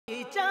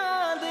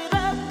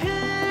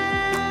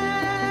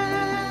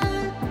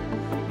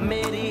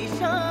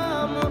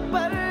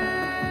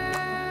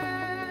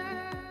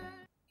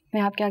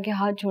मैं आपके आगे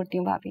हाथ जोड़ती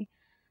हूँ भाभी,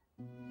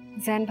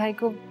 जैन भाई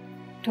को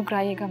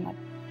ठुकराइएगा मत,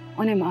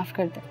 उन्हें माफ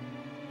कर दे,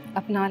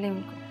 अपना ले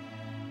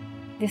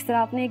उनको जिस तरह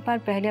आपने एक बार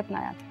पहले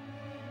अपनाया था।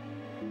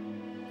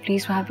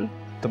 प्लीज भाभी।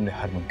 तुमने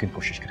हर मुमकिन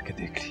कोशिश करके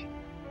देख ली,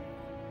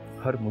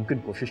 हर मुमकिन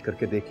कोशिश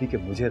करके देख ली कि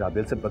मुझे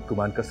राबेल से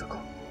बदगुमान कर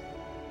सको।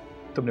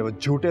 तुमने वो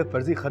झूठे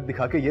फर्जी खत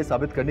दिखा के ये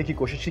साबित करने की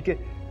कोशिश की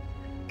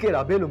कि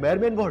राबेल उमैर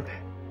में इन्वॉल्व है।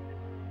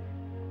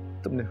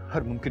 तुमने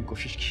हर मुमकिन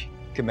कोशिश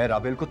की कि मैं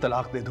राबेल को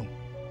तलाक दे दूं,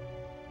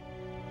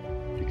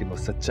 लेकिन वो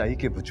सच्चाई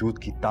के वजूद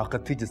की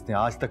ताकत थी जिसने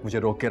आज तक मुझे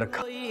रोक के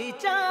रखा।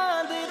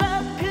 चांद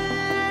रख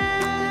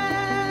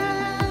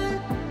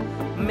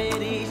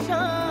मेरी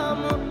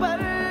शाम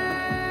पर।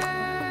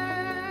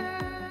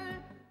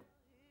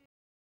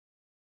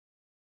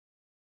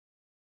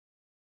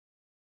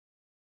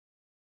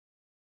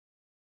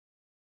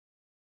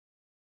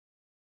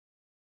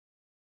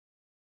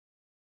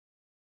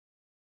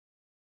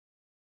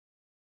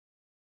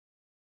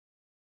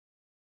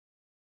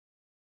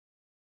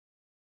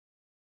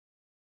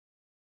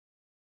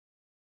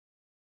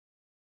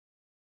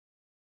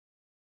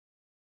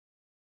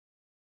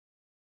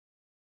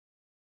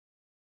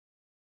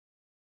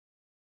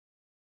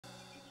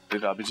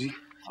 राबी जी,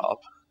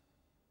 आप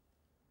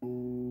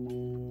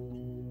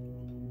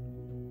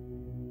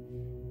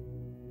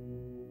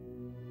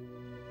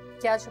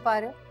क्या छुपा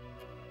रहे हो?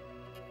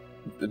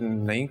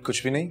 नहीं,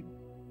 कुछ भी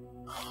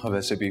नहीं।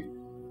 वैसे भी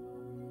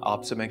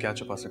आपसे मैं क्या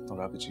छुपा सकता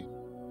हूँ राबी जी,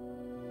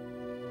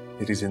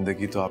 मेरी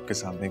जिंदगी तो आपके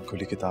सामने एक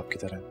खुली किताब की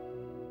तरह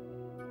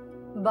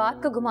है।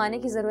 बात को घुमाने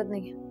की जरूरत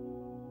नहीं है,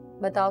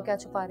 बताओ क्या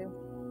छुपा रहे हो?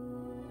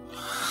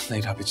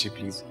 नहीं राबी जी,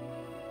 प्लीज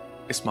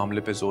इस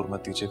मामले पे जोर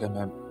मत दीजिएगा,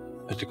 मैं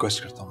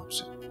रिक्वेस्ट करता हूँ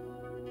आपसे।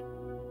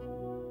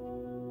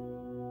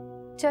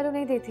 चलो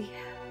नहीं देती,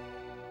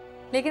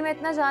 लेकिन मैं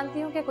इतना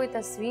जानती हूँ कि कोई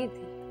तस्वीर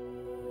थी।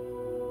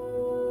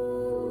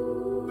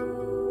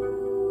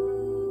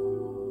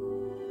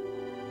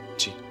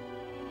 जी।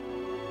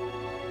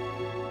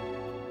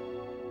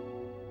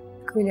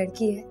 कोई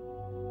लड़की है?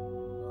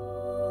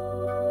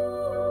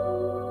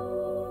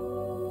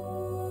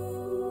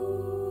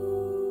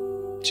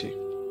 जी।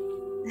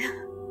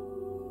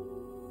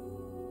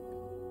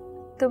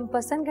 तुम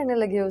पसंद करने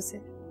लगे हो उसे?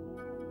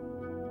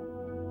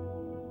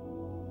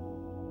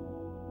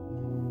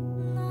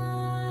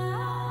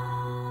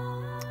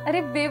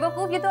 अरे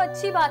बेवकूफ, ये तो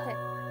अच्छी बात है,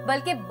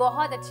 बल्कि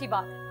बहुत अच्छी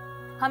बात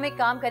है। हम एक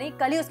काम करें,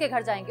 कल ही उसके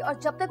घर जाएंगे और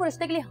जब तक वो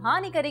रिश्ते के लिए हाँ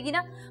नहीं करेगी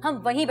ना, हम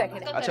वहीं बैठे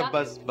रहेंगे। अच्छा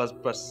बस बस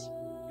बस,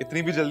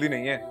 इतनी भी जल्दी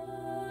नहीं है।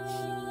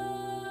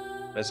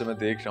 वैसे मैं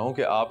देख रहा हूँ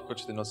कि आप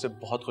कुछ दिनों से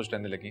बहुत खुश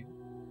रहने लगी।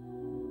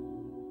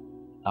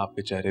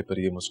 आपके चेहरे पर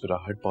ये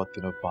मुस्कुराहट बहुत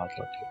दिनों बाद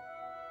लौटी है।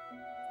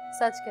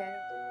 सच कह रहे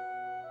हो।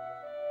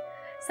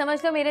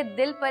 समझ लो मेरे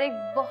दिल पर एक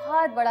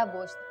बहुत बड़ा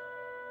बोझ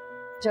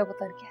था जो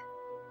उतर गया।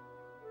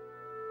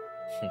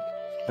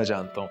 मैं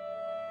जानता हूं,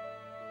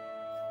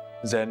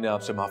 ज़ैन ने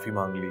आपसे माफी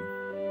मांग ली,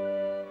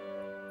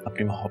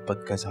 अपनी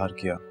मोहब्बत का इजहार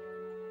किया।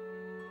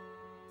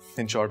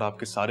 इन शॉर्ट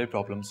आपके सारे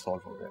प्रॉब्लम्स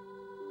सॉल्व हो गए,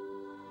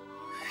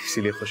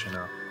 इसीलिए खुश है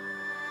ना आप?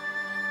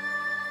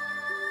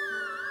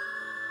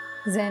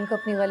 ज़ैन को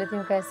अपनी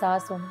गलतियों का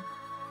एहसास होना,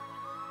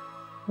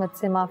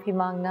 मुझसे माफी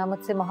मांगना,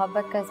 मुझसे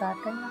मोहब्बत का इजहार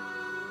करना,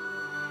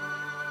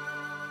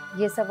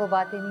 ये सब वो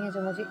बातें नहीं है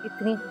जो मुझे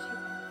इतनी खुशी है।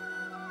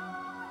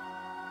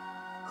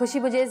 खुशी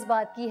मुझे इस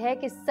बात की है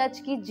कि सच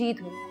की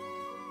जीत हुई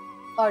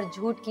और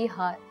झूठ की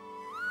हार।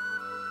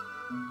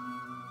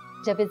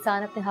 जब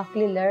इंसान अपने हक के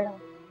लिए लड़ रहा हो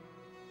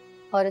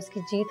और उसकी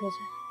जीत हो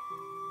जाए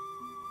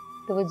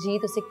तो वो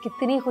जीत उसे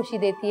कितनी खुशी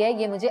देती है,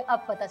 ये मुझे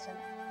अब पता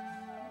चला।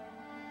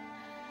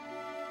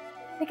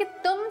 लेकिन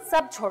तुम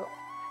सब छोड़ो,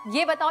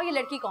 ये बताओ ये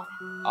लड़की कौन है?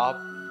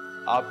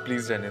 आप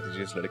प्लीज रहने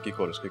दीजिए इस लड़की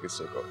को और उसके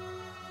किस्से को।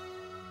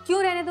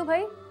 क्यों रहने दूं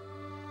भाई?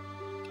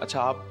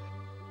 अच्छा आप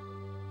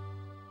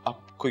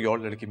कोई और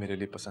लड़की मेरे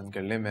लिए पसंद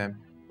कर ले, मैं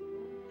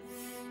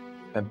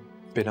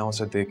बिना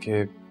उसे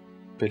देखे,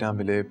 बिना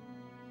मिले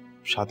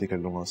शादी कर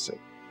लूंगा उससे,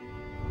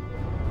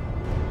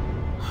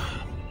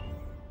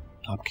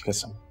 आपकी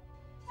कसम।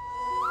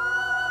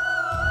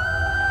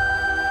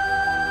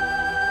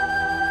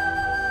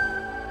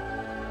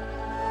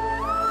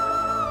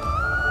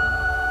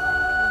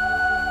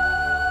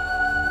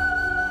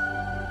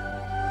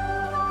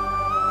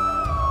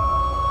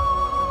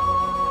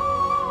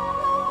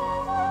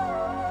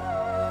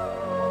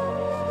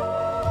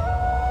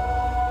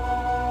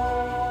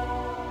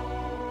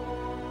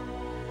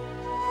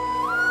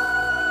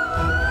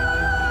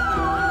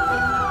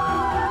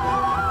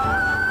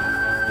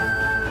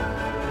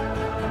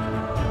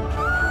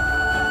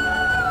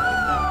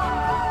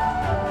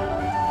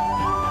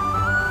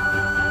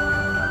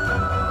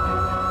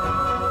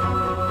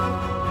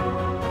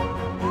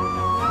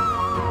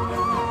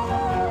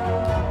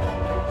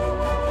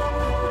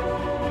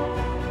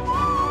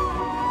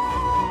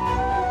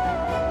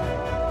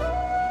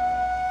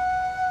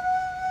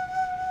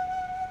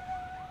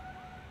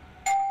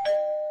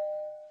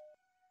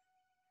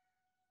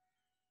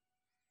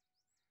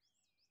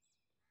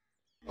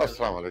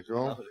 अस्सलाम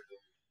वालेकुम।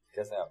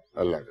 कैसे हैं आप?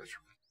 अल्लाह का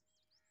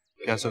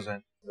शुक्र। कैसे हैं?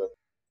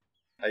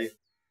 आइए।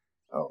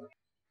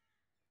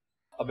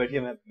 अब बैठिए,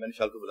 मैं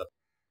निशाल को बुला।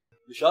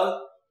 निशाल,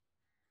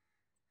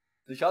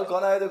 निशाल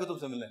कौन आया देखो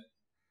तुमसे मिलने?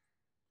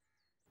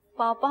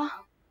 पापा।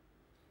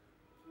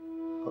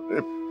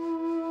 अरे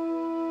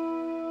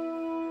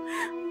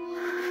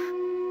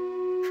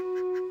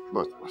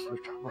बस बस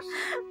बेटा, बस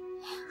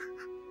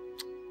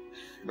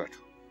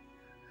बैठो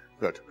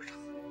बैठो बेटा।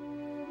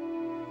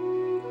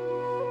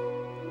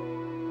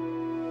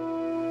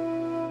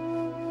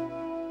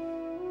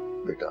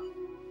 बेटा,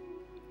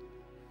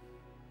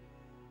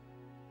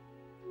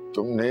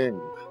 तुमने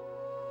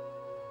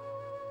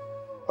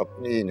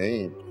अपनी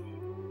नहीं,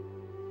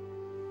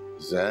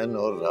 जैन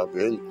और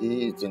राबेल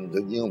की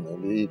जिंदगियों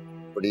में भी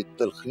बड़ी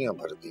तलखियां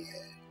भर दी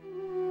हैं।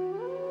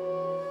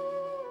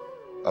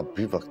 अब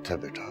भी वक्त है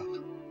बेटा,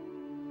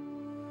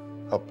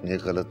 अपनी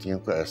गलतियों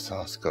का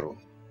एहसास करो,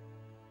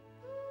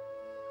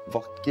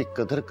 वक्त की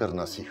कदर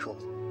करना सीखो।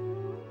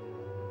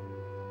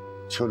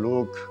 जो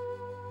लोग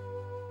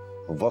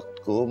वक्त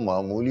को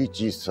मामूली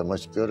चीज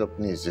समझकर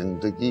अपनी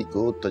जिंदगी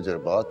को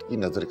तजर्बात की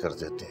नजर कर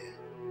देते हैं,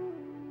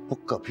 वो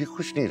कभी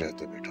खुश नहीं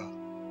रहते बेटा।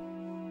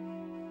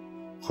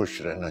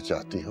 खुश रहना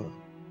चाहती हो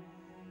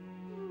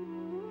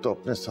तो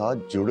अपने साथ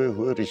जुड़े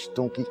हुए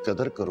रिश्तों की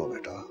कदर करो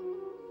बेटा।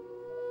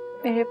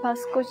 मेरे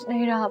पास कुछ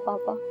नहीं रहा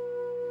पापा,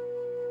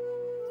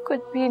 कुछ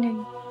भी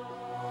नहीं।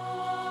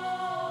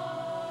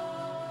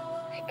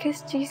 मैं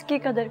किस चीज की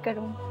कदर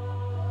करूं?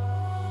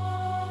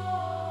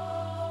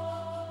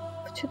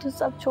 मुझे तो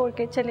सब छोड़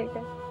के चले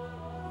गए।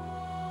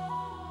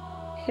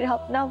 मेरा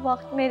अपना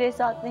वक्त मेरे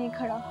साथ नहीं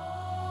खड़ा,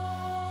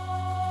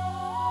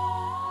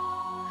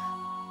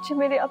 जो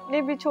मेरे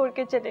अपने भी छोड़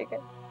के चले गए।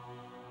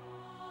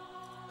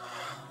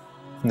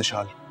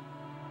 निशाल,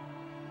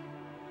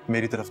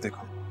 मेरी तरफ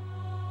देखो।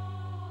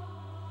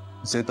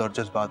 जिद और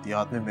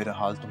जज्बातियात में मेरा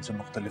हाल तुमसे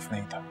मुख्तलिफ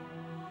नहीं था।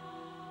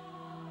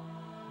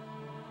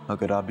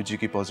 अगर आबी जी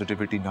की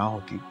पॉजिटिविटी ना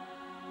होती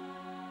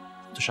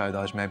तो शायद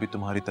आज मैं भी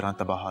तुम्हारी तरह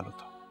तबाहाल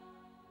होता।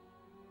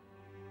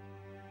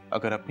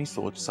 अगर अपनी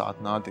सोच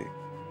साथ ना दे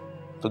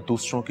तो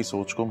दूसरों की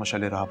सोच को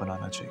मशाले राह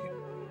बनाना चाहिए।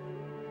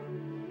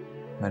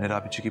 मैंने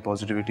राबी जी की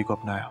पॉजिटिविटी को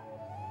अपनाया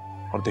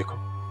और देखो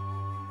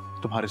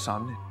तुम्हारे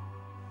सामने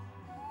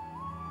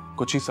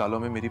कुछ ही सालों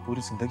में मेरी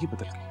पूरी जिंदगी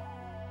बदल गई।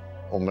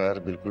 उमैर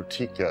बिल्कुल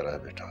ठीक कह रहा है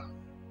बेटा,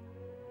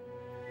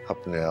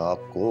 अपने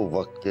आप को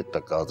वक्त के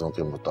तकाजों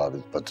के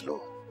मुताबिक बदलो,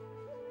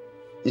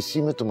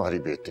 इसी में तुम्हारी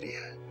बेहतरी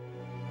है।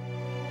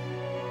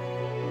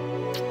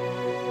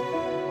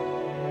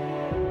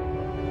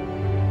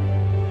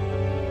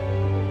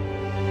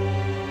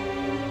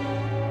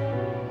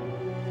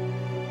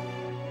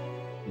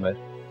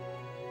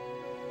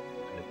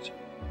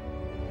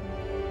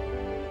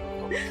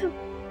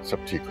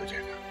 सब ठीक हो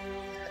जाएगा।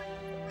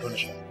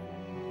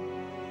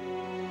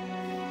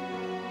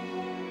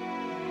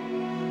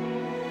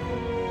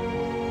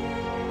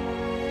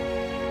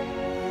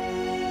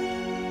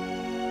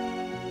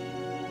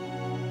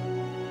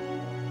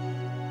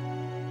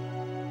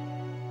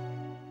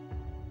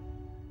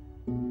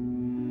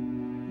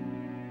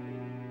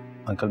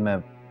 अंकल,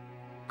 मैं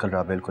कल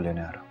राबेल को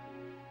लेने आ रहा हूँ।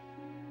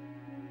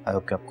 आई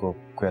होप कि आपको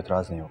कोई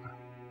एतराज नहीं होगा।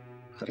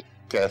 अरे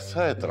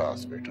कैसा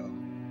एतराज बेटा,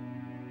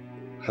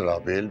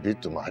 राबेल भी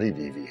तुम्हारी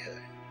बीवी है।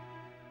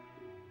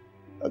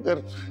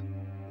 अगर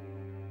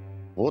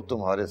वो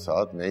तुम्हारे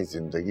साथ नई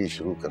जिंदगी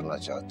शुरू करना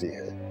चाहती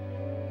है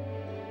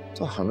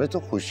तो हमें तो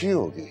खुशी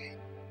होगी।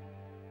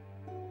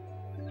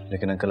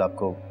 लेकिन अंकल,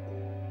 आपको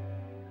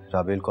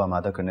राबेल को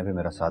आमादा करने पे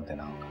मेरा साथ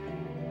देना होगा।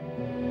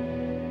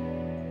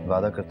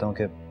 वादा करता हूं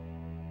कि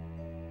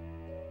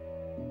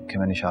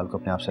मैं निशाल को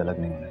अपने आप से अलग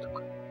नहीं होने दूंगा।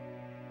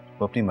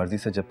 वो अपनी मर्जी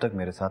से जब तक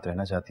मेरे साथ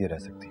रहना चाहती है रह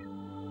सकती है,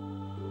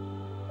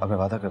 और मैं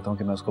वादा करता हूं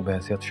कि मैं उसको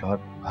बहैसियत शौहर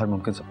हर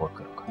मुमकिन सपोर्ट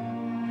करूंगा।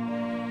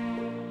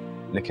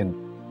 लेकिन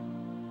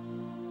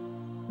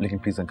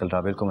प्लीज अंकल,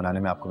 राबेल को मनाने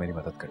में आपको मेरी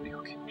मदद करनी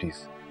होगी,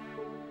 प्लीज।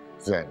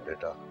 ज़ैन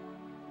बेटा,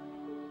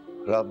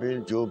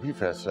 राबेल जो भी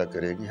फैसला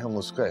करेगी हम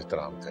उसका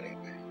एहतराम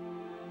करेंगे,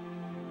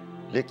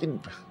 लेकिन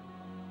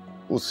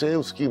उसे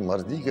उसकी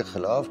मर्जी के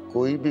खिलाफ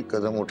कोई भी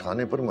कदम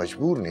उठाने पर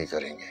मजबूर नहीं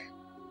करेंगे।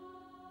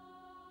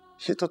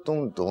 ये तो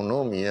तुम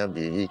दोनों मियां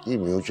बीवी की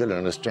म्यूचुअल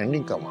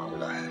अंडरस्टैंडिंग का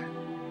मामला है।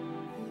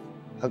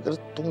 अगर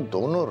तुम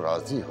दोनों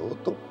राजी हो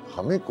तो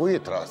हमें कोई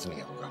एतराज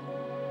नहीं होगा।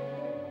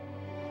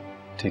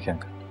 ठीक है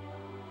अंकल,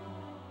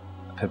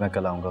 फिर मैं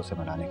कल आऊंगा उसे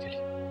मनाने के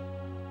लिए,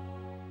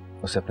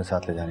 उसे अपने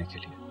साथ ले जाने के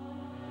लिए।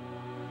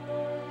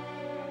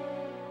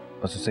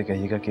 बस उसे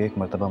कहिएगा कि एक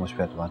मर्तबा मुझ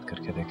पर एतमाद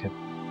करके देखे,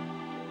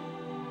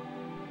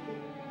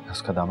 मैं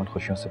उसका दामन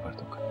खुशियों से भर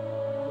दूंगा।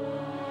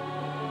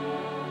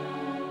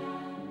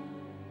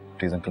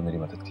 प्लीज अंकल, मेरी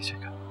मदद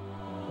कीजिएगा।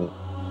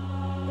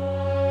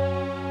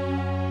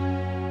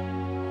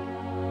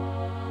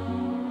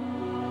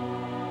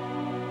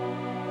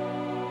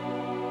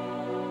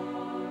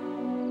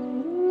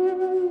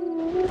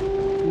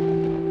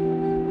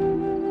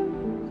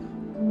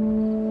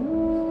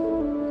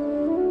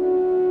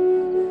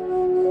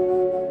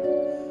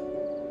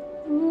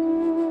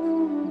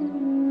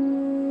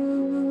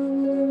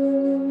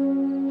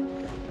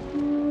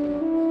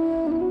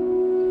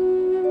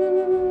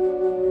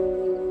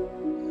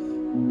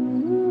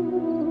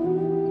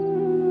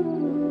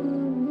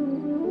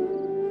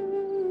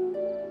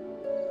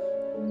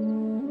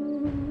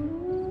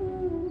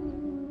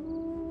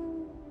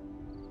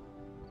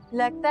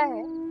 लगता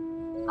है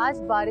आज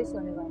बारिश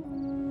होने वाली है।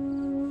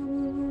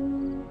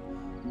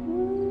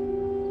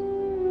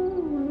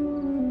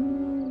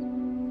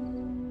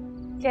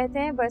 कहते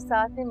हैं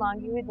बरसात में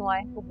मांगी हुई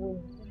दुआएं कबूल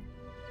होती हैं।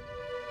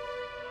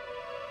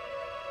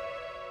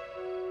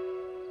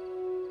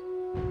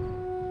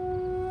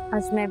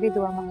 आज मैं भी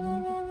दुआ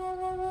मांगूंगी।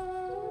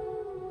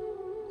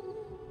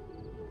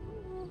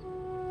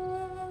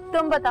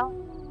 तुम बताओ,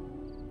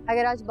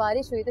 अगर आज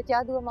बारिश हुई तो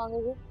क्या दुआ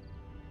मांगोगे?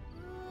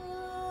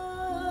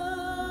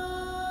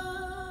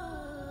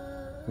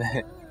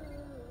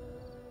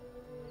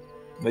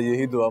 मैं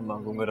यही दुआ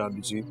मांगूंगा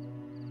राबी जी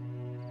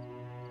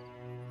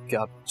कि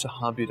आप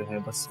जहां भी रहें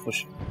बस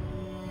खुश रहें,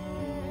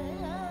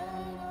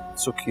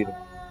 सुखी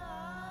रहें,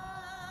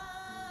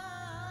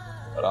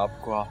 और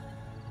आपको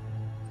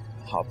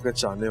आपका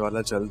चाहने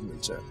वाला जल्द मिल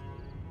जाए,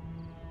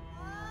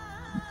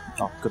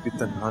 आप कभी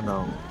तन्हा ना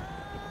हो।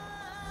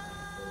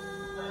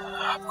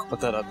 आपको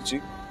पता राबी जी,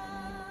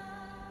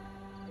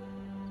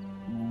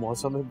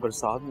 मौसम में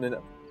बरसात में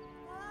ना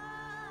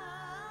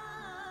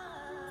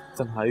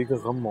तन्हाई का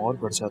गम और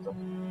बढ़ जाता है।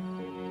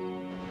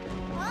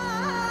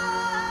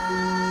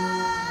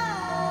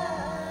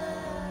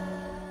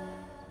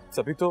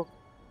 तभी तो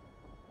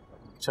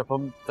जब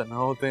हम तन्हा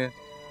होते हैं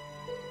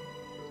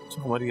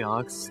तो हमारी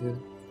आंख से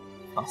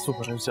आंसू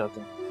बरस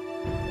जाते हैं।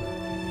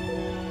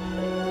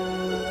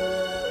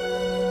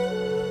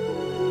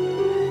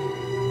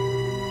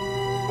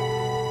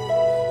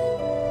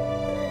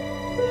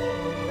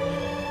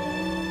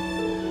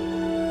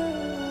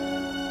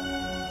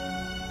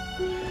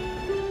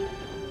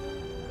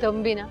 तुम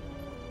भी ना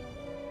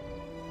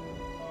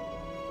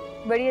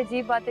बड़ी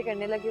अजीब बातें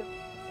करने लगे हो,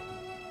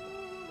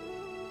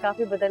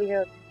 काफी बदल गए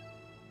होते।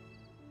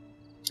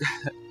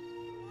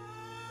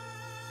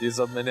 ये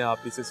सब मैंने आप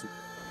ही से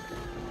सीखा,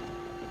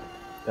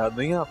 याद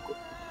नहीं है आपको?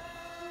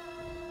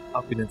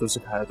 आप ही ने तो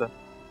सिखाया था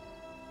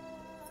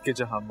कि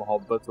जहां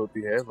मोहब्बत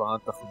होती है वहां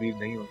तकदीर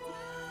नहीं होती,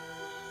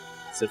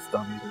 सिर्फ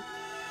तामीर होती।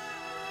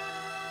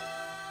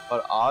 और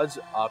आज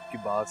आपकी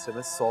बात से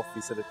मैं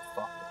 100%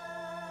 इत्तेफाक हूं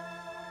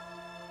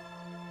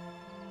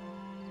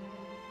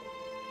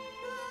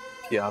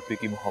कि आप ही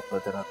की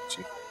मोहब्बत है राबी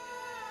जी।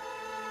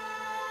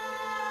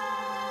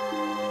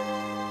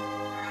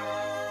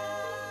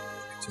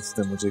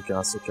 जिसने मुझे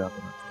क्या से क्या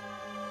बना दिया।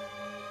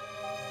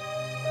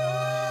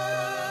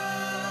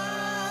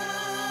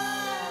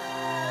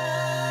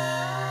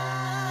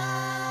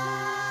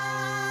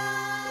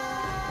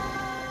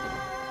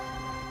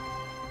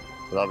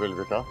 राबिल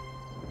बेटा,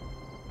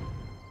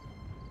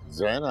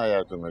 जैन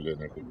आया तुम्हें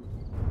लेने के लिए।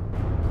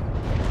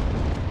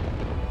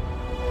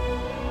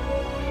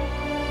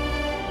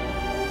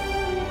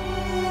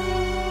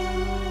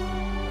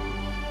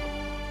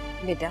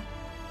 बेटा,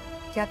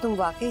 क्या तुम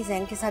वाकई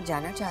जैन के साथ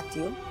जाना चाहती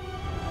हो?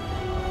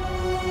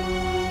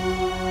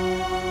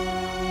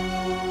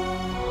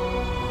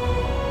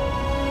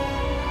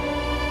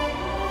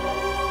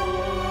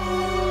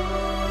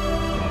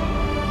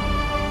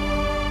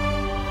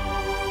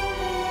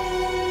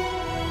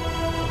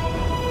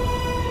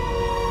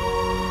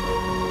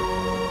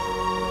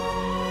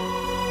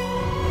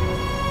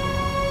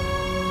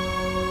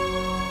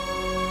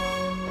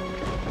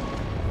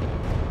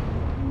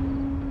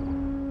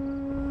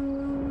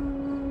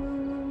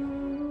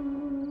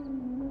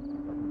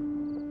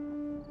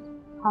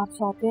 आप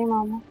चाहते हैं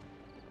मामा,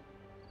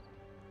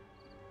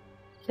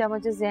 क्या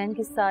मुझे जैन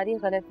की सारी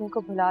गलतियों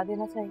को भुला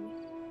देना चाहिए?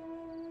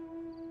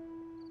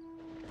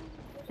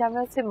 क्या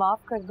मैं उसे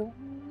माफ कर दूं?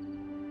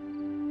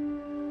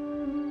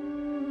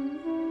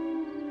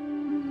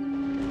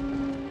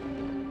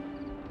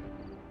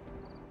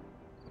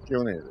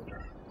 क्यों नहीं बेटा,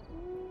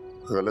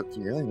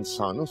 गलतियां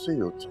इंसानों से ही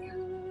होती हैं।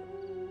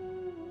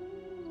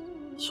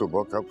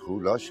 सुबह का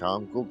भूला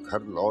शाम को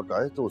घर लौट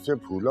आए तो उसे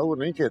भूला वो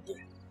नहीं कहते।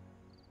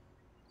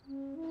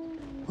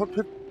 और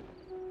फिर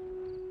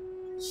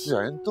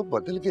जैन तो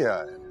बदल गया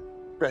है,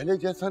 पहले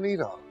जैसा नहीं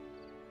रहा।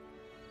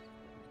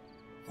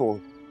 वो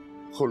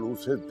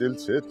खुलूसे दिल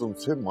से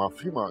तुमसे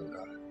माफी मांग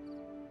रहा है।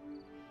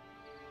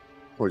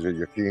 मुझे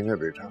यकीन है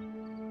बेटा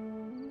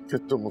कि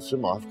तुम उसे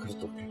माफ कर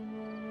दोगे।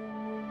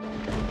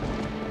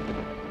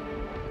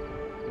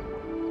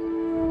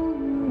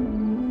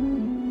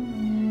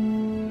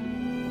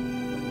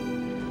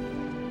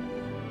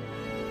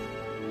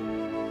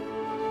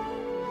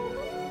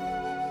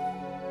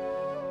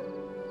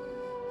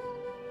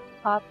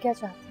 आप क्या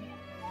चाहती हैं?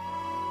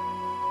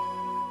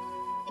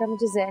 क्या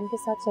मुझे जैन के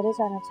साथ चले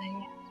जाना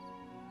चाहिए?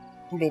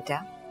 बेटा,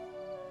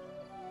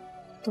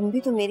 तुम भी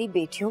तो मेरी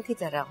बेटियों की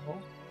तरह हो,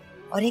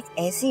 और एक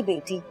ऐसी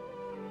बेटी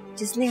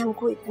जिसने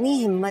हमको इतनी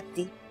हिम्मत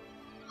दी,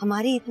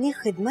 हमारी इतनी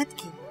खिदमत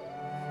की।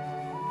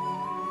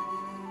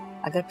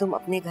 अगर तुम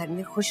अपने घर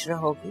में खुश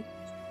रहोगी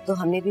तो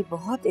हमें भी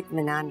बहुत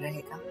इत्मीनान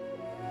रहेगा।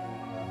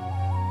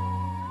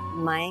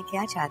 माएँ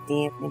क्या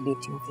चाहती हैं अपनी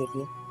बेटियों के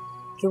लिए?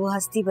 कि वो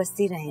हंसती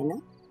बसती रहे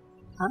ना।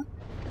 हाँ,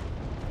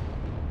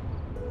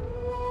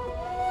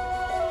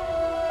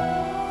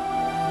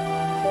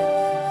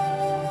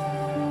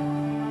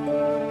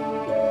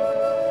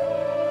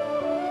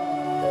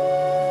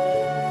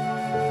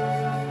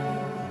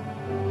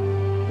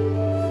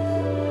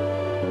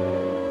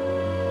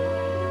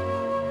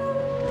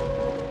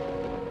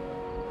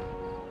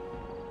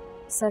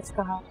 सच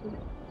कहा आपने।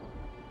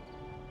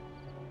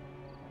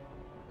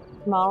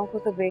 माओ को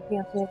तो बेटी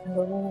अपने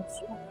घरों में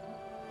अच्छी।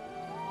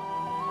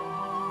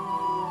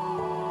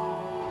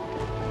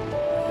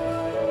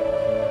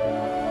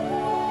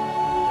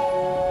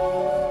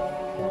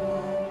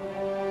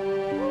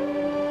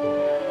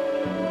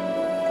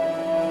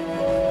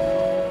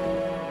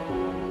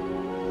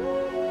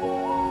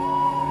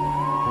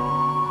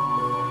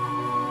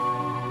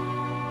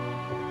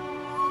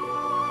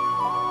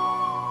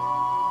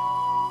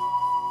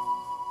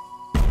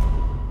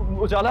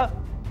 उजाला,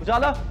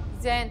 उजाला।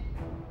 ज़ैन,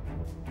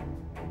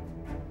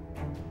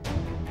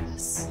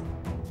 बस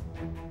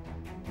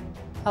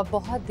अब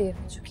बहुत देर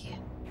हो चुकी है।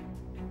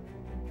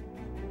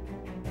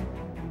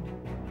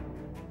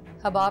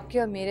 अब आपके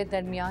और मेरे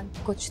दरमियान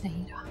कुछ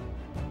नहीं रहा।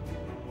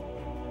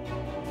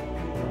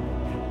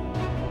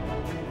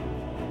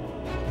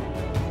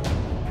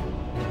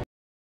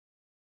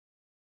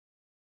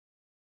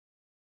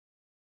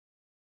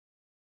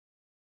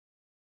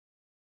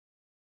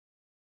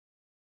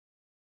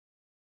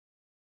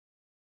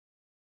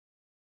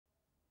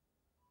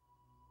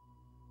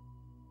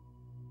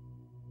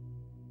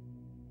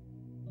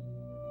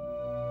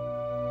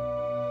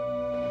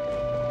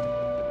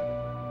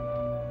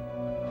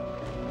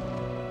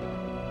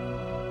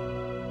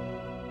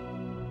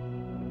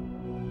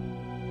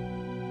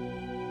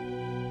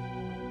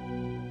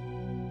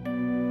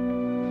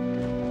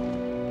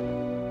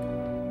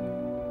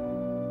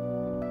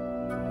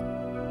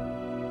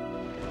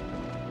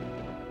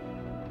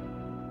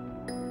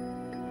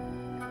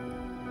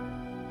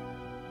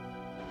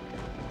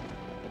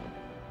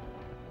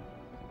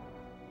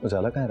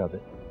 उजाला कहाँ है राबे?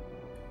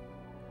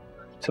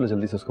 चलो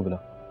जल्दी से उसको बुला,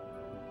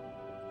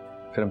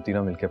 फिर हम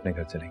तीनों मिलकर अपने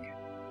घर चलेंगे।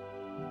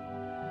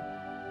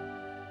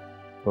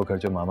 वो घर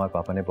जो मामा और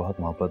पापा ने बहुत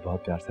मोहब्बत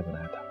बहुत प्यार से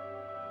बनाया था।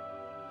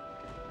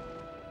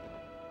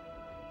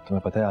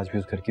 तुम्हें पता है आज भी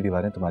उस घर की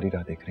दीवारें तुम्हारी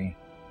राह देख रही हैं।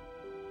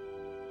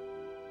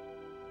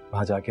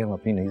 वहां जाके हम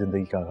अपनी नई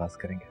जिंदगी का आगाज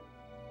करेंगे।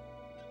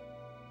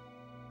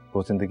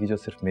 वो जिंदगी जो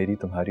सिर्फ मेरी,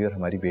 तुम्हारी और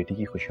हमारी बेटी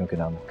की खुशियों के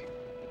नाम होगी।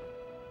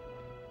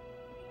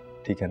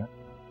 ठीक है ना?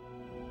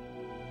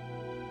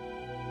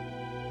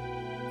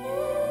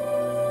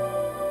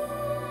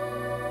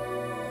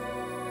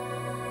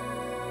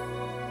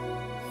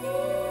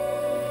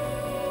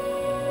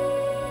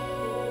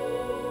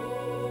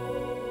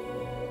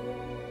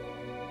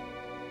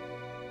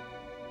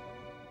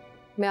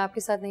 मैं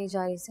आपके साथ नहीं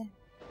जा रही से।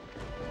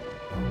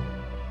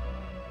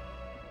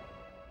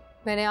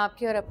 मैंने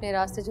आपके और अपने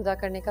रास्ते जुदा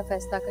करने का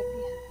फैसला कर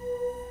लिया।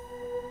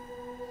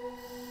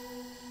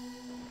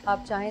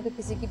 आप चाहें तो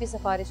किसी की भी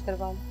सिफारिश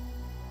करवा लो,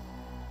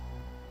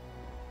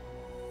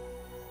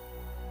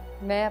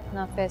 मैं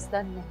अपना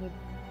फैसला नहीं लूंगी।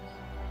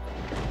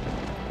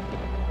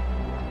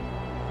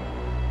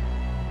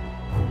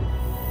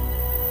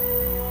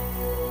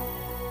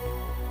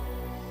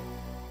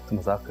 तुम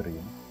मजाक कर रही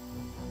हो ना?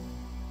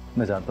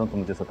 मैं जानता हूं तुम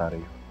मुझे सता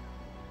रही हो।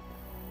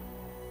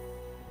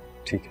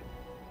 ठीक है,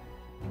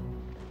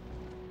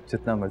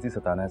 जितना मर्जी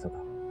सताना है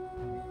सता,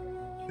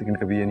 लेकिन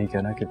कभी ये नहीं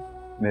कहना कि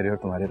मेरे और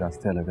तुम्हारे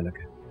रास्ते अलग अलग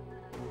हैं।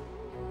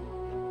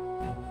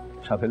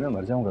 शाफिल, मैं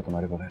मर जाऊंगा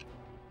तुम्हारे बगैर।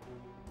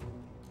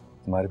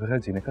 तुम्हारे बगैर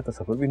जीने का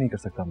तसव्वुर भी नहीं कर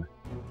सकता मैं।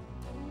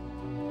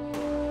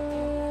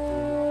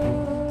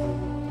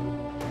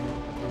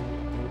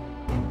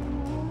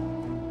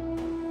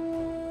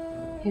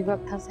 ये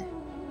वक्त था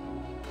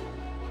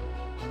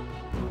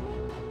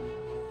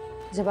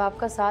जब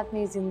आपका साथ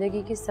मेरी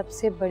जिंदगी की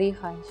सबसे बड़ी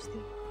ख्वाहिश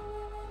थी।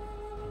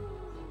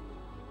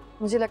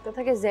 मुझे लगता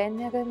था कि ज़ैन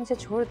ने अगर मुझे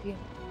छोड़ दिया,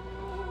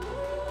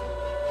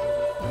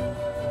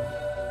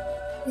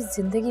 इस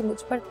जिंदगी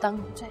मुझ पर तंग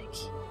हो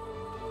जाएगी।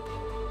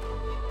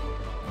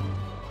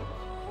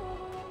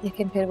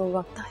 लेकिन फिर वो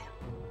वक्त आया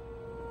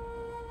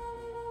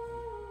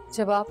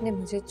जब आपने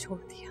मुझे छोड़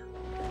दिया।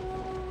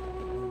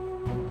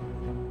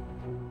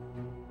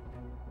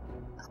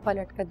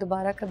 पलट कर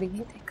दोबारा कभी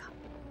नहीं देखा,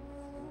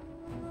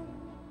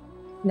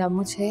 ना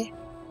मुझे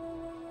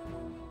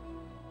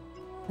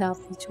ना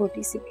अपनी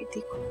छोटी सी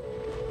बेटी को।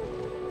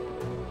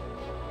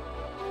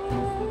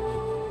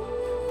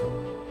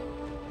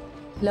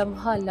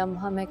 लम्हा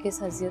लम्हा मैं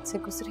किस अजियत से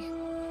गुजरी हूं,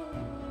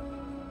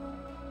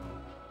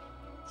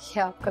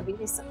 ये आप कभी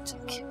नहीं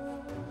समझेंगे।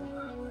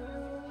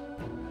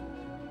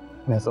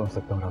 मैं समझ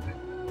सकता हूँ राबे,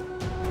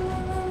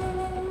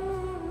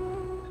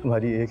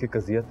 तुम्हारी एक एक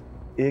अजियत,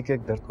 एक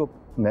एक दर्द को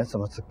मैं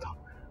समझ सकता हूँ।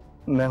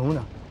 मैं हूं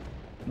ना,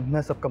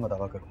 मैं सबका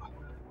मदावा करूंगा।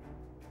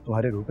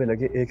 तुम्हारे रूह पे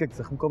लगे एक एक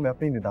जख्म को मैं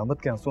अपनी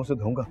निदामत के आंसुओं से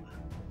धोऊंगा।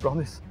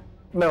 प्रॉमिस,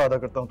 मैं वादा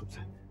करता हूँ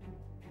तुमसे।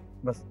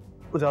 बस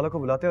उजाला को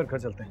बुलाते हैं और घर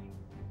चलते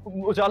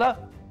हैं। उजाला,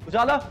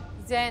 उजाला।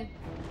 ज़ैन,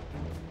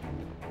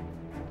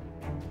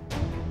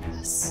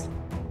 बस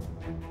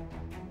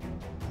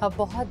अब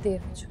बहुत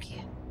देर हो चुकी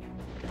है।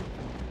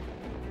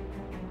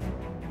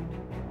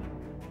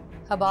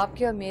 अब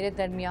आपके और मेरे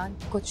दरमियान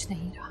कुछ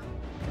नहीं रहा।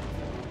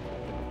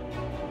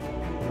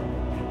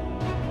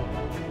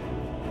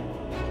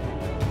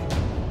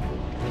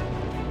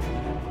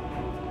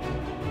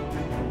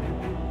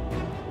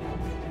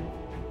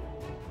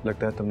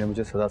 लगता है तुमने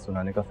मुझे सजा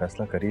सुनाने का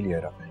फैसला कर ही लिया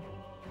राबे।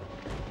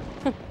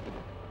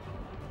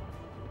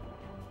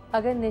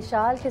 अगर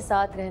निशाल के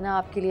साथ रहना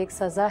आपके लिए एक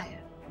सजा है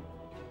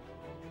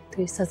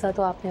तो ये सजा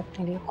तो आपने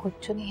अपने लिए खुद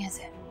चुनी है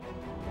ज़ैन।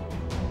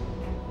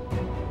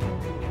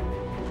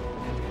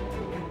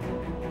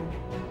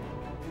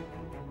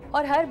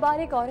 और हर बार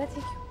एक औरत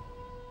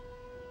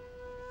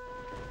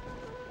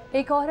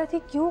ही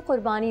क्यों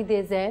कुर्बानी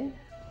दे ज़ैन?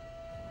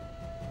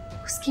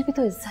 उसकी भी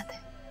तो इज्जत है,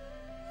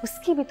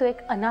 उसकी भी तो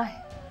एक अना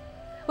है,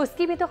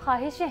 उसकी भी तो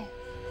ख्वाहिशें हैं।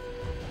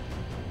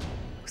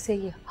 उसे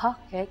ये हक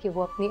है कि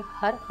वो अपनी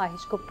हर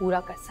ख्वाहिश को पूरा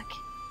कर सके।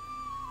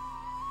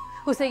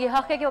 उसे ये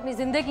हक है कि वो अपनी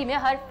जिंदगी में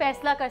हर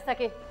फैसला कर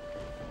सके।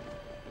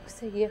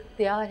 उसे ये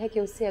इख्तियार है कि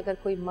उसे अगर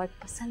कोई मर्द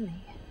पसंद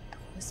नहीं है तो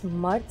वो उस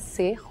मर्द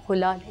से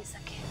खुला ले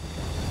सके।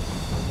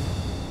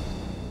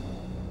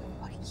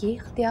 और ये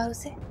इख्तियार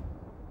उसे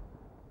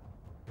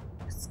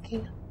उसके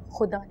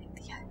खुदा ने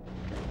दिया है।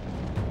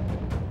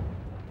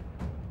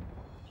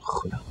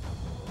 खुदा?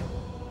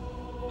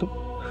 तुम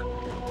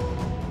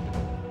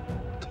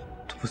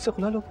मुझसे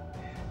खुला लो?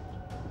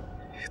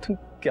 तुम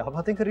क्या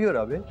बातें कर रही हो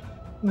राबेल?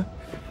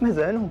 मैं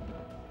ज़ैन हूँ,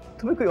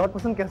 तुम्हें कोई और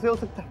पसंद कैसे हो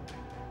सकता है?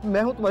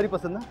 मैं हूँ तुम्हारी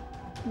पसंद ना,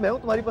 मैं हूँ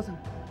तुम्हारी पसंद।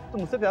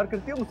 तुम मुझसे प्यार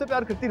करती हो, मुझसे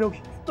प्यार करती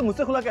रहोगी। तुम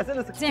मुझसे खुला कैसे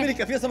ले सकती हो? मेरी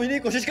कैफियत समझने की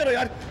कोशिश करो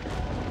यार।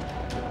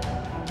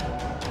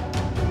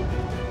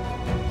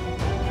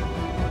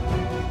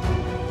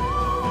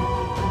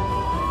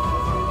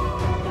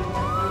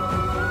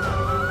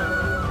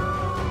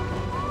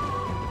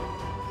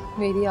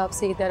 मेरी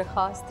आपसे ये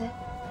दरख्वास्त है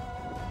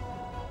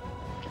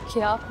कि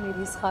आप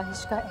मेरी इस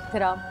ख्वाहिश का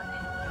एहतराम करें।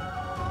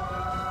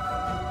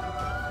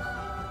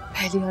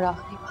 पहली और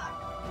आखिरी बार।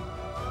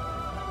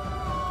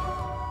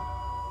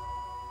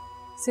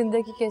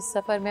 जिंदगी के इस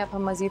सफर में अब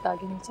हम मजीद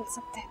आगे नहीं चल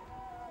सकते।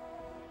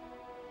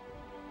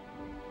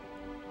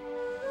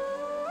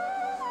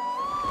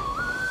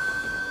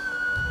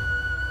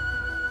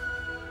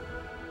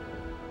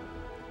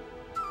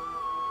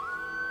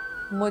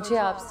 मुझे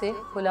आपसे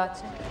खुला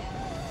चाहिए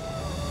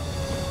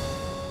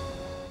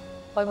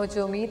और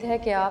मुझे उम्मीद है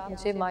कि आप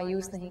मुझे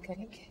मायूस नहीं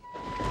करेंगे।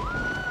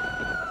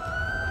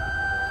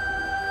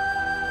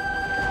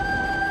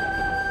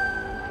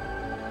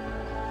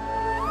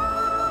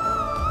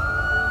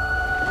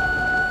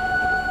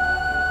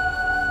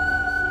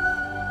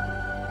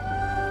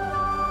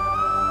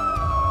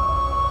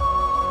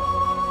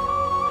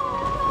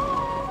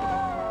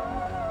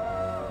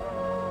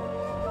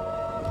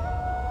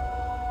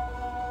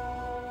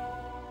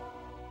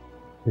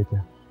 ये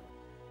क्या?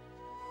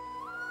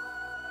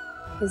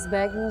 इस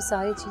बैग में वो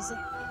सारी चीजें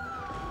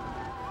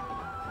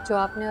जो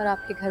आपने और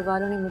आपके घर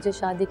वालों ने मुझे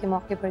शादी के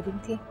मौके पर दी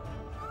थी,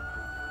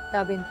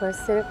 तब इन पर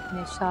सिर्फ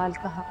निशाल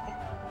का हक है।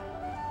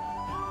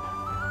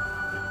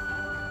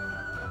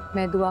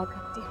 मैं दुआ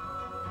करती हूँ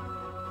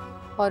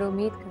और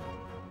उम्मीद करती हूँ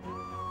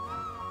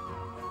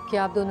कि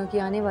आप दोनों की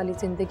आने वाली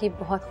जिंदगी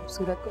बहुत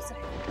खूबसूरत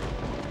गुजरे।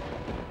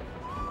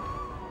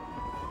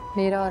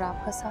 मेरा और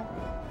आपका साथ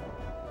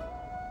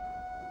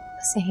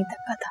बस यहीं तक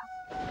का था।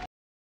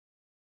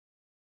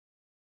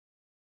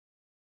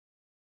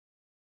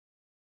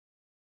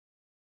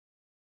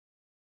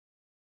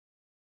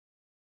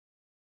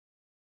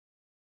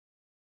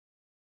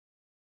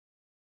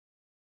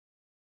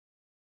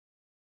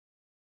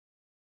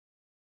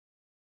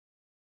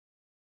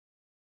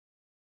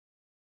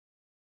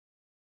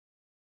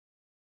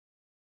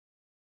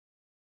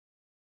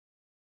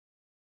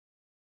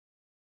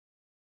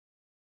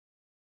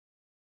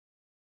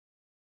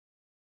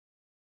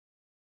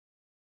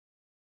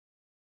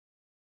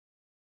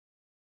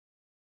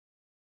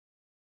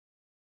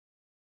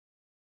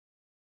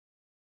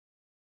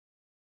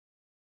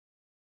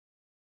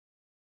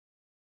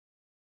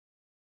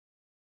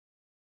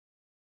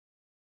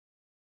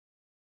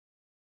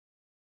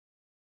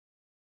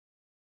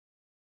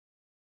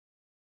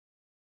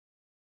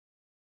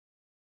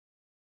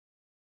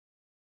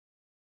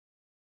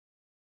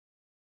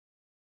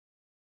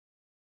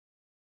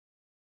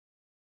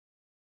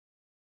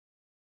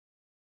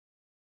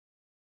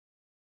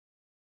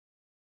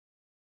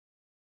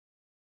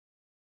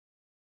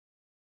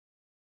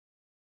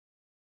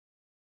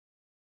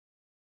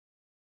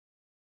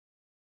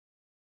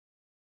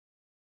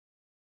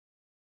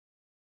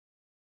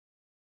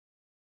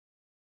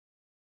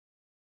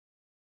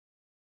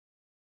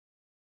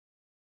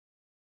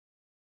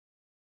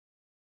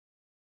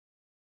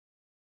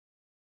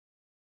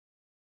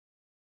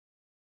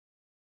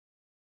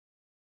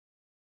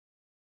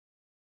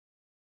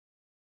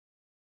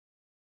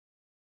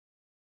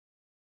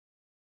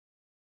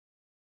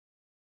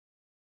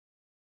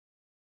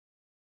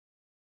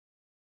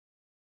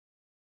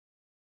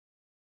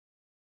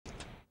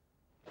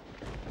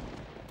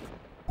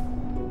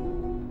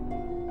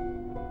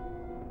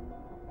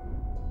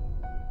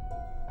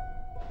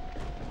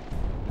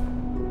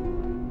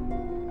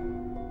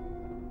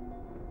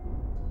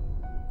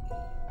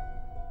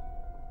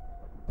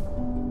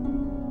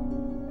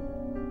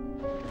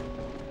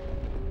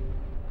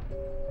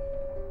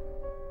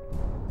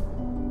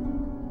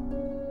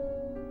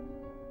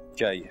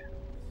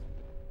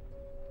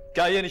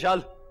 क्या ये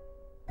निशाल?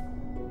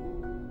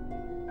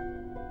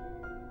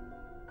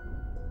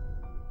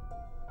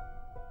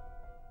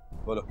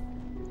 बोलो,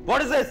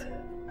 व्हाट इज दिस?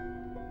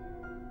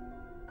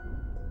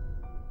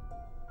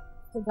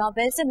 तुम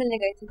राबेल से मिलने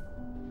गई थी?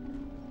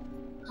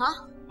 हाँ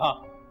हाँ,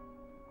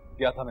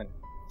 क्या था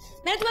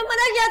मैंने तुम्हें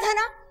मना किया था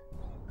ना,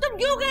 तुम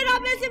क्यों गए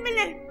राबेल से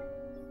मिलने?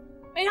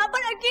 मैं यहाँ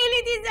पर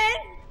अकेली थी ज़ैन,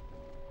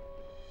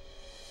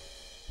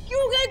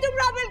 क्यों गए तुम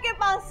राबेल के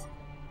पास?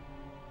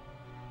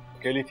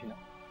 अकेली थी ना,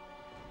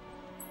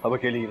 अब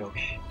अकेली ही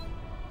रहोगी।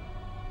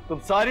 तुम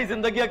सारी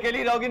जिंदगी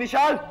अकेली रहोगी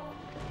निशाल।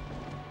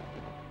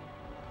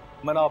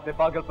 मनाओ अपने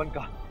पागलपन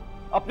का,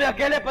 अपने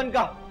अकेलेपन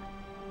का,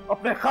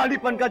 अपने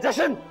खालीपन का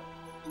जश्न।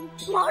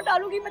 मार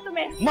डालूंगी मैं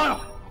तुम्हें। मारो,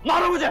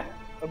 मारो मुझे,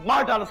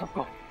 मार डालो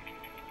सबको,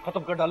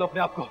 खत्म कर डालो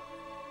अपने आप को।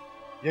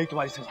 यही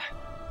तुम्हारी सजा है,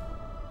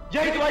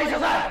 यही तुम्हारी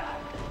सजा है।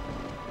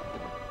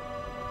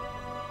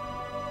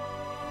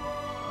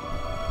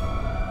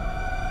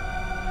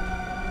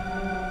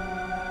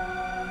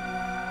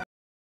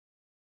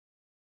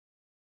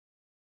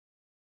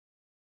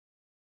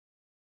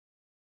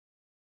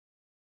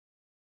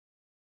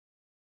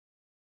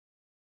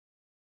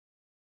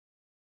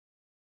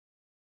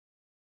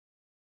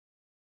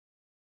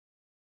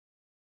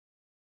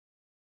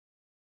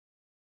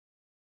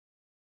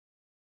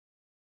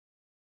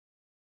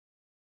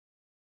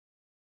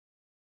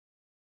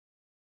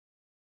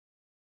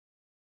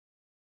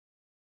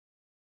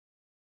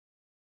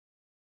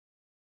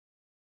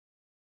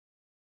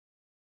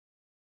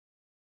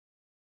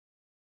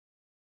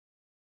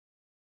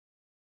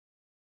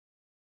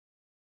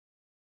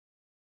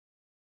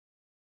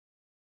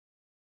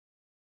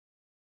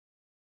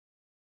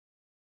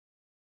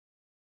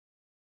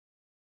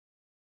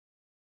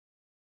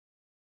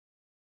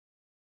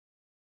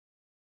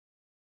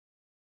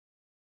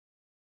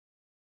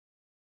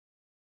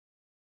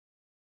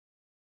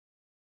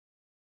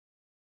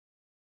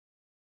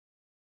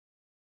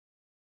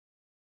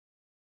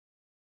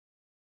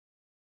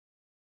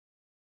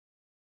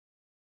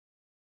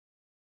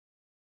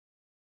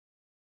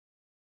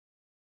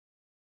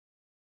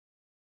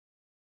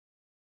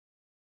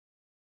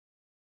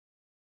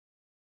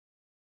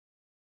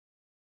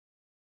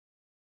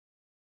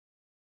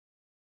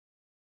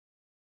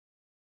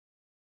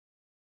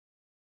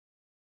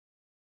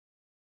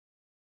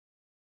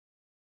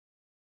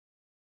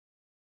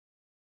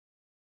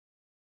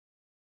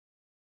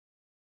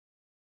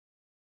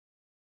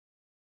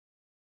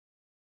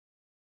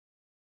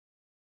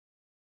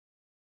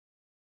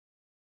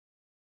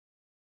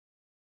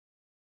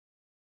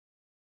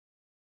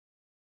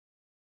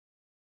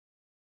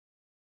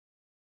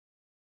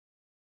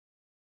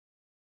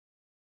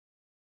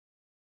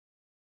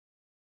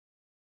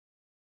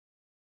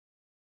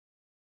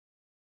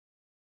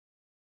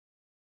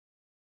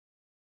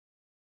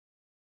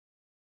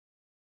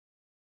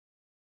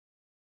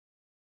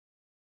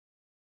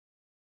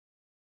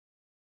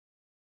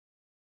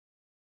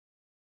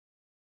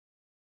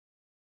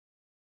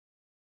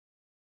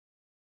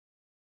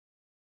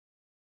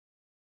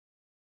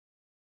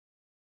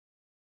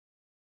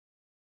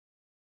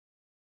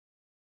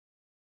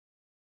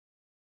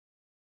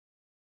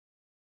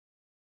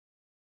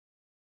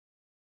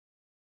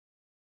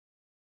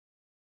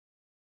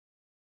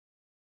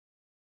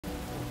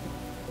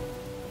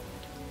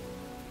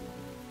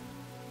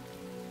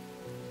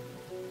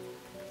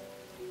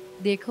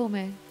 देखो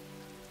मैं,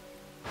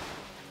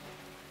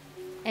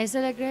 ऐसा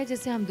लग रहा है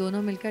जैसे हम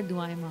दोनों मिलकर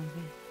दुआएं मांग रहे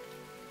हैं,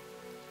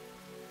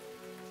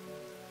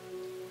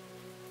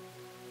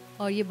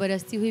 और ये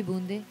बरसती हुई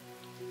बूंदें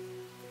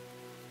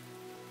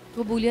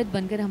कबूलियत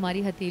बनकर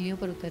हमारी हथेलियों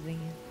पर उतर रही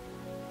हैं।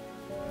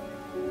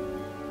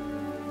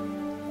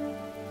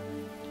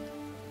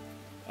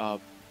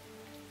 आप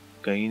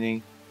कहीं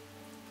नहीं?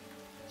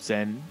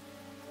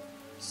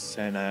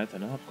 सैन आया था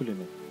ना आपको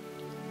लेने?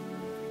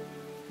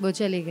 वो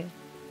चले गए।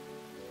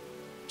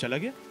 चला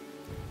गया?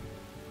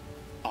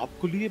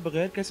 आपको लिए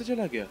बगैर कैसे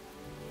चला गया?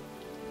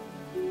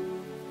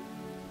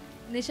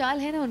 निशाल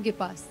है ना उनके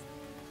पास,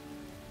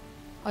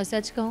 और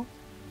सच कहूं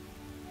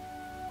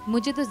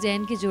मुझे तो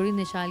जैन की जोड़ी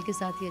निशाल के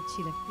साथ ही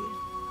अच्छी लगती है।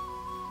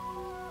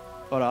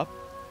 और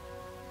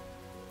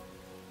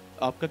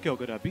आपका क्या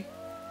होगा राबी?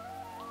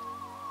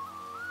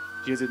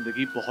 ये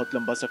जिंदगी बहुत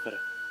लंबा सफर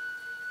है,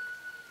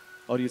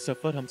 और ये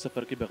सफर हम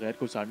सफर के बगैर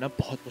गुजारना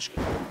बहुत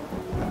मुश्किल है।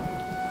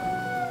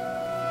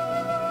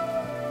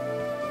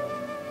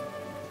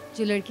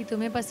 जो लड़की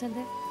तुम्हें पसंद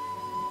है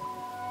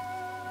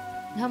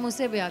हम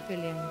उसे ब्याह कर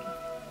ले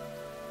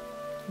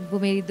आएंगे, वो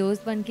मेरी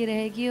दोस्त बन के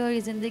रहेगी और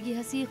ये जिंदगी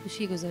हंसी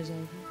खुशी गुजर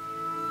जाएगी।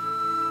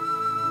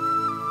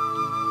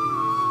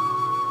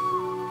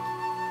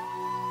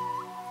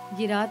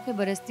 ये रात में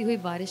बरसती हुई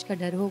बारिश का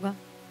डर होगा,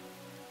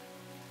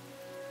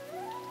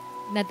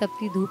 न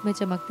तपती धूप में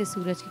चमकते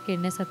सूरज की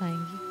किरणें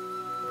सताएंगी।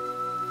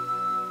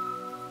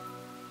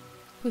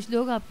 कुछ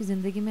लोग आपकी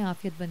जिंदगी में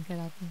आफियत बनकर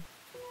आते हैं,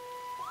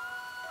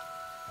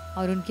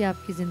 और उनके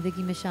आपकी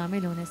जिंदगी में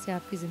शामिल होने से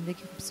आपकी जिंदगी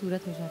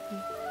खूबसूरत हो जाती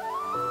है।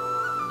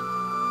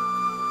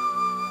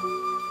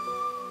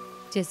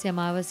 जैसे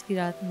अमावस की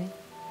रात में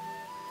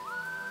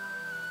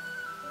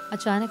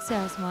अचानक से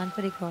आसमान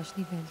पर एक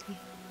रोशनी फैलती है,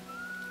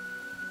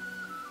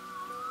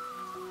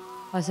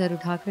 और सर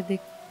उठाकर देख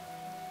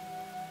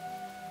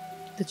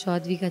तो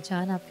चौदहवीं का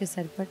चांद आपके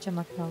सर पर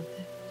चमक रहा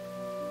होता है।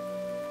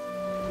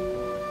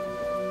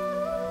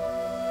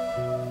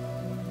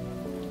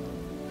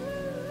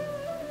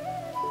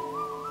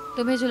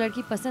 तुम्हें जो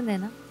लड़की पसंद है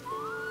ना,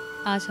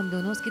 आज हम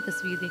दोनों उसकी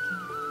तस्वीर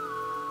देखेंगे।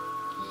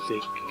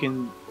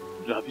 लेकिन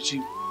राबी जी।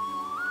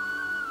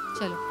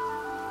 चलो।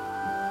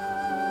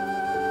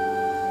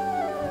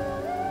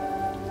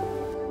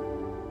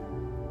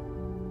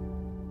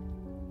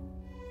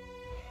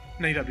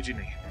 नहीं राबी जी,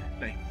 नहीं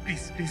नहीं,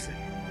 प्लीज प्लीज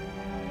नहीं।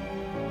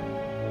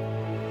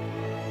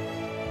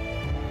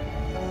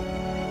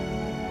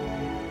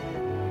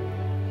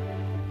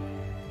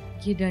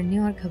 ये डरने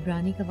और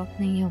घबराने का वक्त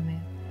नहीं है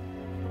उमैर।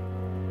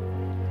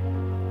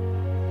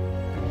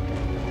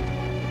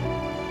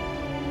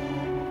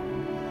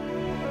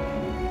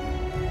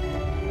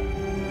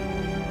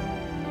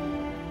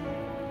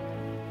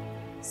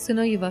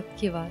 सुनो ये वक्त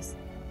की आवाज।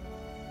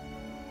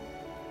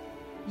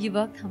 ये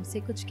वक्त हमसे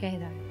कुछ कह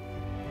रहा है।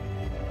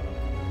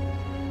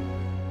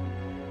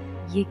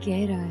 ये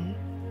कह रहा है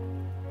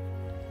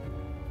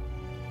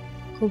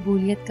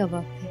कबूलियत का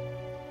वक्त है,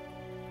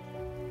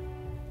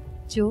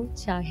 जो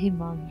चाहे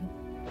मांग लो।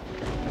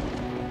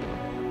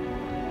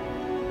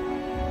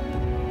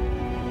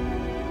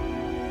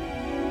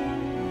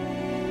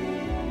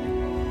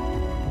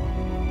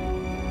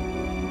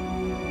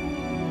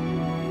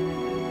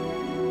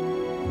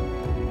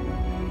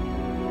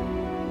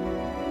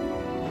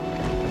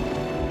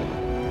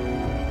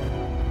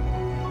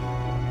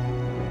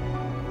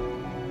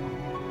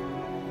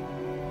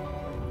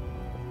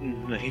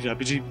 नहीं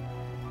राबी जी,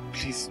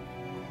 प्लीज।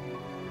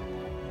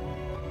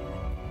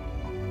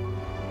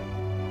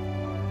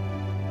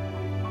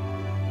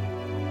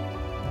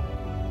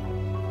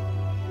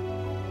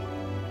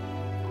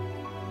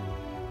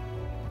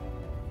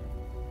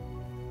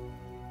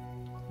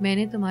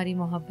 मैंने तुम्हारी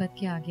मोहब्बत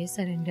के आगे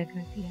सरेंडर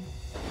कर दिया।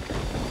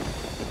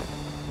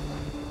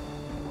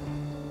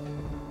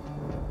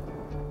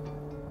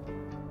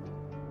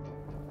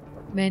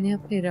 मैंने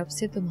अपने रब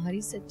से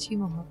तुम्हारी सच्ची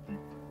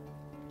मोहब्बत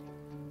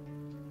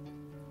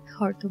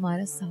और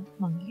तुम्हारा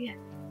साथ मांग लिया।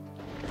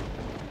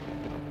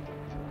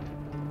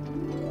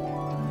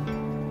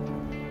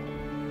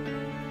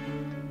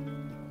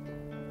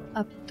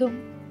 अब तुम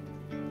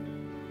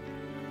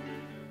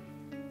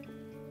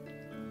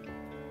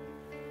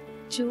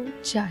जो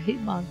चाहे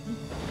मांगो।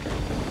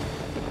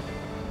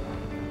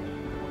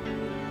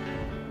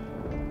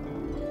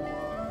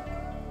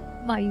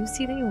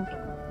 मायूसी नहीं होगी।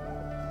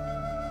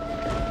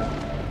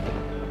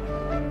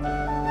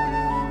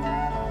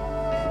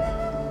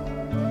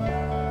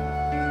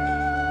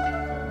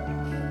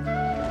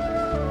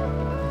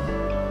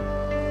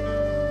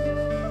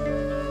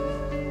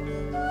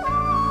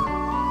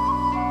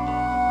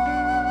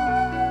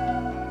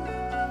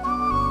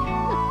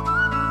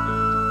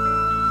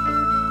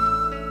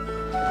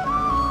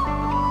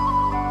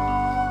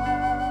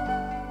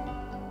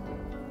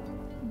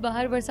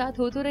 बाहर बरसात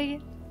हो तो रही है,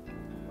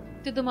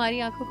 तो तुम्हारी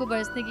आंखों को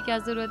बरसने की क्या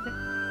जरूरत है?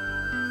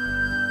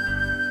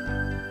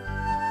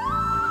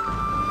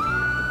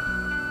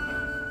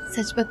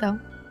 सच बताओ,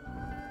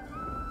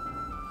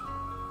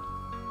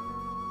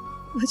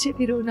 मुझे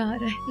भी रोना आ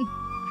रहा है।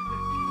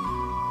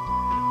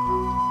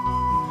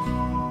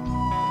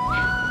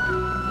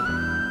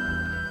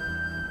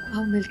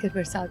 आओ मिलकर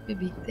बरसात में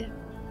भीगते हैं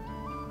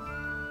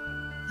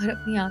और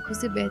अपनी आंखों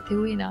से बहते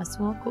हुए इन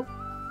आंसुओं को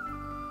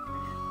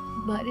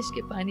बारिश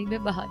के पानी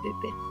में बहा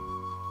देते हैं।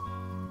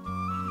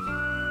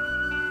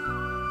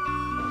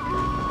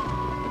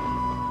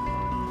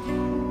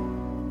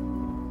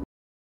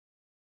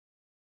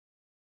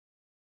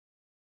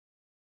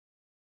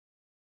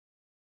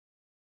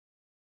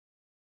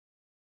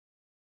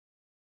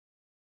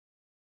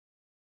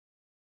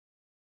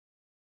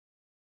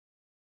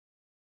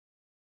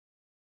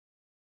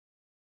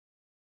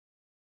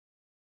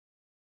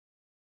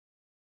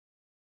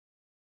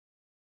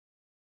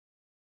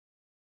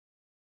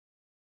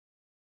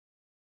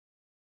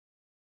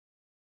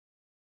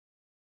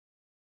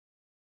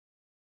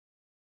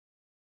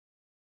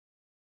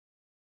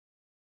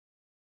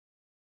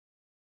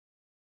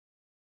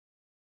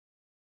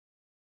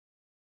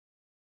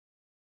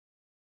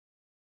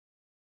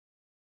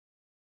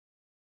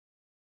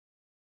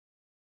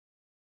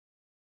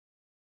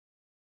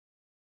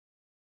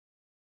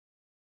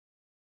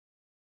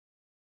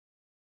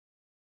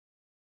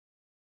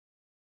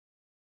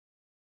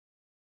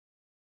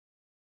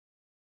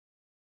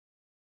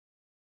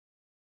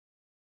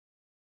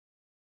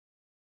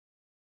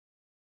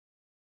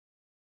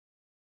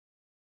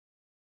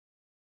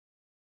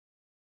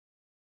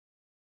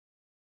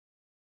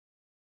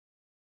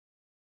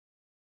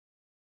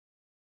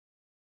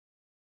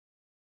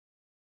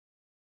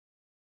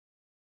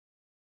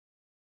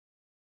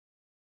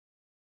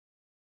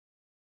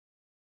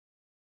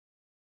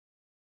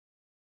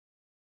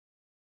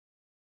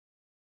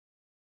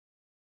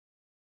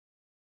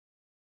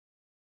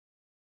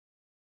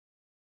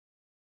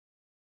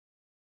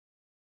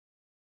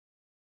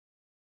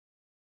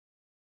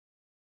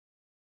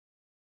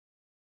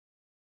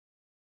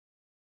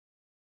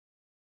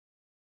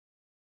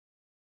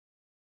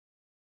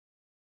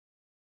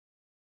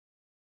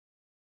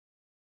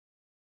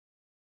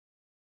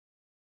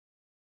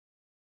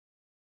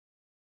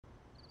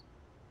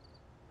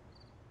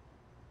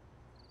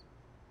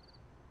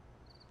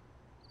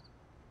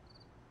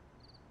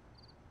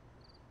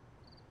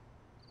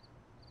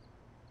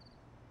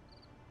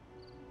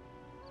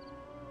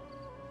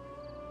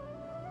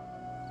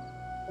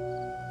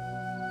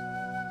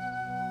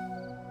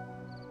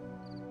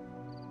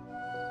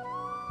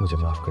 मुझे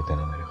माफ कर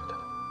देना मेरे खुदा,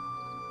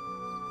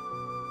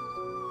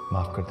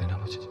 माफ कर देना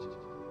मुझे।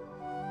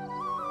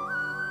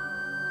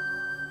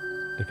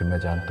 लेकिन मैं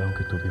जानता हूं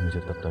कि तू भी मुझे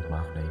तब तक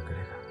माफ नहीं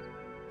करेगा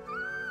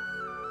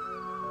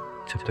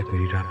जब तक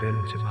मेरी राबेल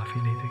मुझे माफी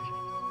नहीं देगी।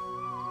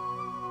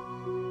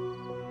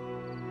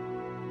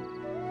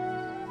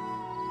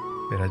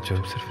 मेरा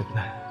जुर्म सिर्फ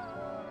इतना है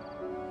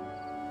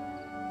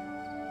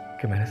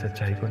कि मैंने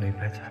सच्चाई को नहीं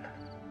पहचाना,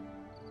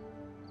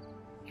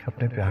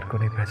 अपने प्यार को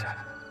नहीं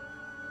पहचाना।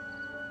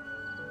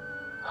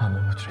 हाँ,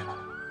 मैं मुजरिम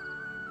हूं,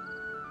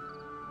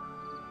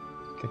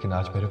 लेकिन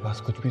आज मेरे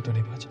पास कुछ भी तो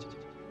नहीं बचा,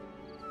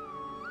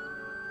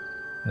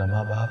 न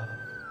माँ बाप,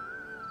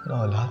 न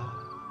औलाद,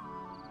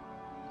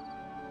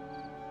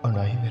 और न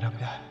ही मेरा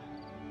प्यार।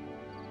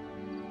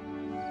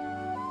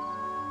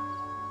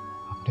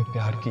 अपने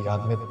प्यार की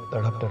याद में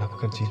तड़प तड़प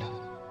कर जीना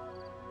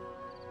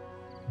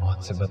मौत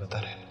से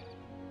बदतर है।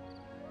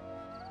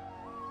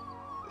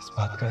 इस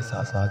बात का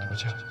एहसास आज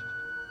मुझे।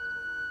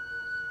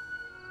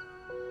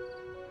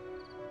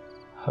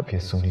 अब ये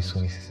सुनी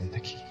सुनी सी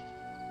जिंदगी,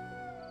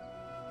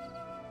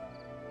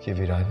 ये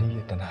वीरानी,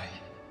 ये तनाई,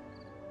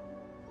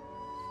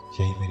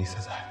 यही मेरी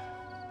सजा है।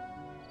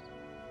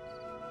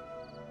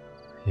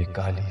 ये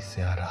काली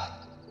स्याह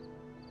रात,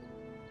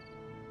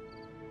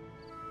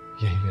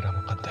 यही मेरा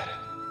मुकद्दर है।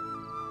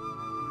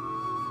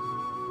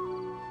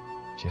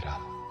 ये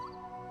रात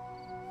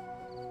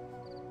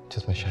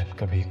जिसमें शायद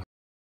कभी